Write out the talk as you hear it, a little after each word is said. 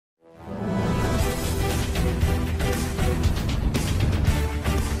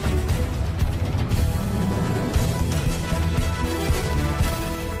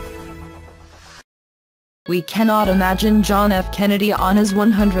We cannot imagine John F. Kennedy on his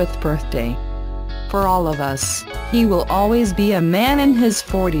 100th birthday. For all of us, he will always be a man in his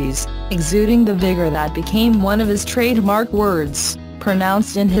 40s, exuding the vigor that became one of his trademark words,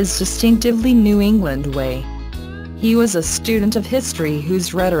 pronounced in his distinctively New England way. He was a student of history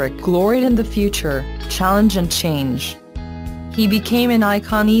whose rhetoric gloried in the future, challenge and change. He became an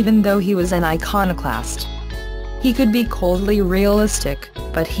icon even though he was an iconoclast. He could be coldly realistic,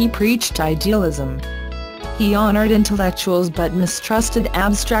 but he preached idealism. He honored intellectuals but mistrusted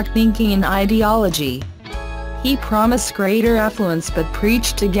abstract thinking and ideology. He promised greater affluence but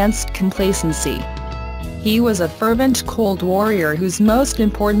preached against complacency. He was a fervent cold warrior whose most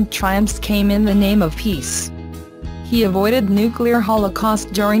important triumphs came in the name of peace. He avoided nuclear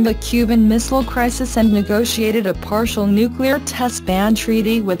holocaust during the Cuban Missile Crisis and negotiated a partial nuclear test ban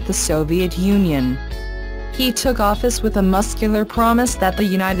treaty with the Soviet Union. He took office with a muscular promise that the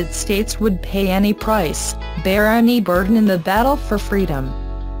United States would pay any price, bear any burden in the battle for freedom.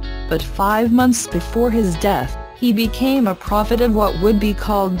 But 5 months before his death, he became a prophet of what would be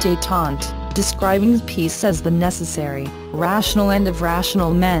called détente, describing peace as the necessary, rational end of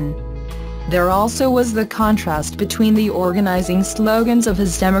rational men. There also was the contrast between the organizing slogans of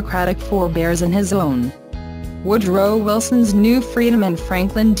his Democratic forebears and his own. Woodrow Wilson's New Freedom and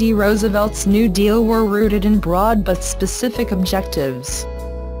Franklin D. Roosevelt's New Deal were rooted in broad but specific objectives.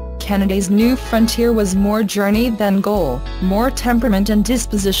 Kennedy's New Frontier was more journey than goal, more temperament and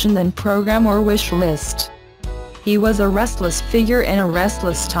disposition than program or wish list. He was a restless figure in a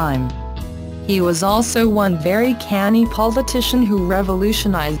restless time. He was also one very canny politician who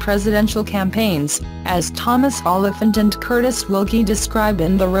revolutionized presidential campaigns, as Thomas Oliphant and Curtis Wilkie describe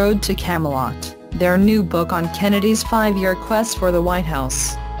in The Road to Camelot, their new book on Kennedy's 5-year quest for the White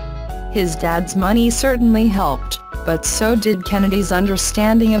House. His dad's money certainly helped, but so did Kennedy's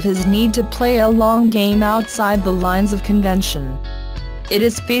understanding of his need to play a long game outside the lines of convention. It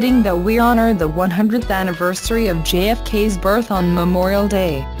is fitting that we honor the 100th anniversary of JFK's birth on Memorial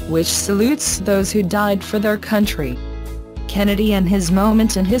Day, which salutes those who died for their country. Kennedy and his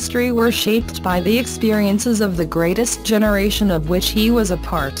moment in history were shaped by the experiences of the greatest generation of which he was a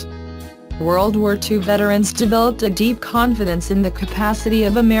part. World War II veterans developed a deep confidence in the capacity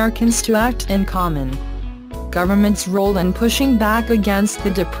of Americans to act in common. Government's role in pushing back against the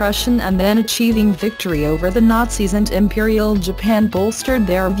Depression and then achieving victory over the Nazis and Imperial Japan bolstered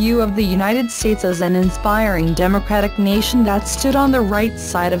their view of the United States as an inspiring democratic nation that stood on the right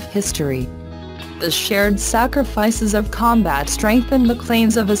side of history. The shared sacrifices of combat strengthened the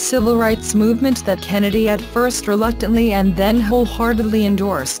claims of a civil rights movement that Kennedy at first reluctantly and then wholeheartedly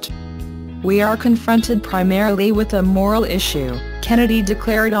endorsed. "We are confronted primarily with a moral issue," Kennedy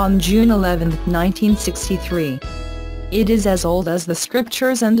declared on June 11, 1963. "It is as old as the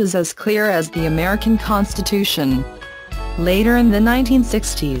scriptures and is as clear as the American Constitution." Later in the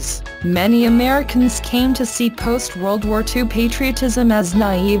 1960s, many Americans came to see post-World War II patriotism as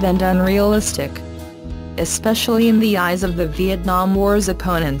naive and unrealistic. Especially in the eyes of the Vietnam War's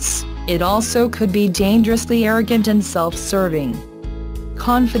opponents, it also could be dangerously arrogant and self-serving.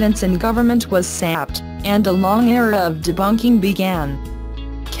 Confidence in government was sapped, and a long era of debunking began.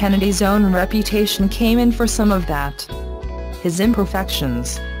 Kennedy's own reputation came in for some of that. His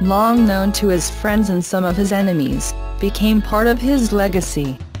imperfections, long known to his friends and some of his enemies, became part of his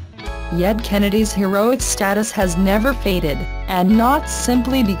legacy. Yet Kennedy's heroic status has never faded, and not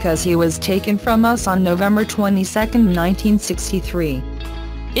simply because he was taken from us on November 22, 1963.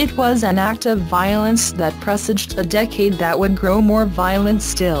 It was an act of violence that presaged a decade that would grow more violent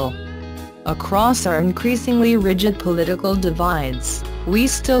still. Across our increasingly rigid political divides, we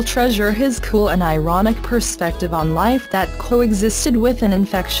still treasure his cool and ironic perspective on life that coexisted with an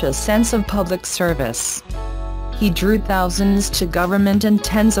infectious sense of public service. He drew thousands to government and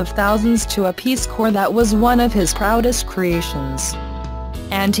tens of thousands to a Peace Corps that was one of his proudest creations.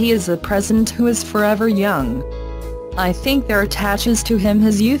 And he is a president who is forever young. I think there attaches to him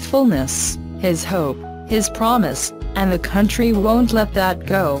his youthfulness, his hope, his promise, and the country won't let that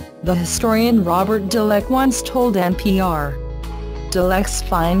go, the historian Robert Dallek once told NPR. Dallek's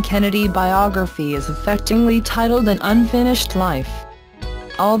fine Kennedy biography is affectingly titled An Unfinished Life.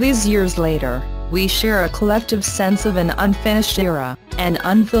 All these years later, we share a collective sense of an unfinished era, an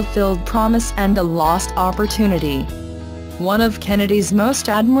unfulfilled promise and a lost opportunity. One of Kennedy's most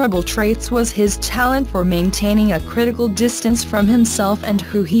admirable traits was his talent for maintaining a critical distance from himself and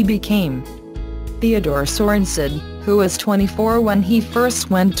who he became. Theodore Sorensen, who was 24 when he first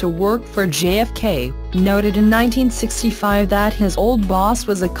went to work for JFK, noted in 1965 that his old boss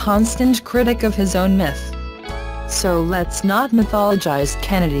was a constant critic of his own myth. So let's not mythologize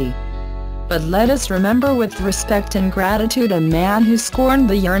Kennedy. But let us remember with respect and gratitude a man who scorned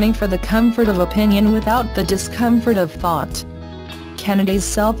the yearning for the comfort of opinion without the discomfort of thought. Kennedy's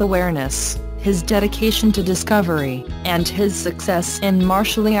self-awareness, his dedication to discovery, and his success in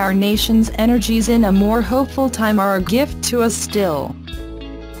marshalling our nation's energies in a more hopeful time are a gift to us still.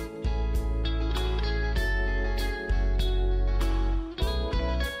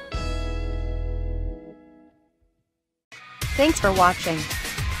 Thanks for watching.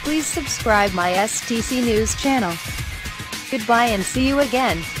 Please subscribe my STC News channel. Goodbye and see you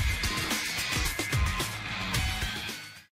again.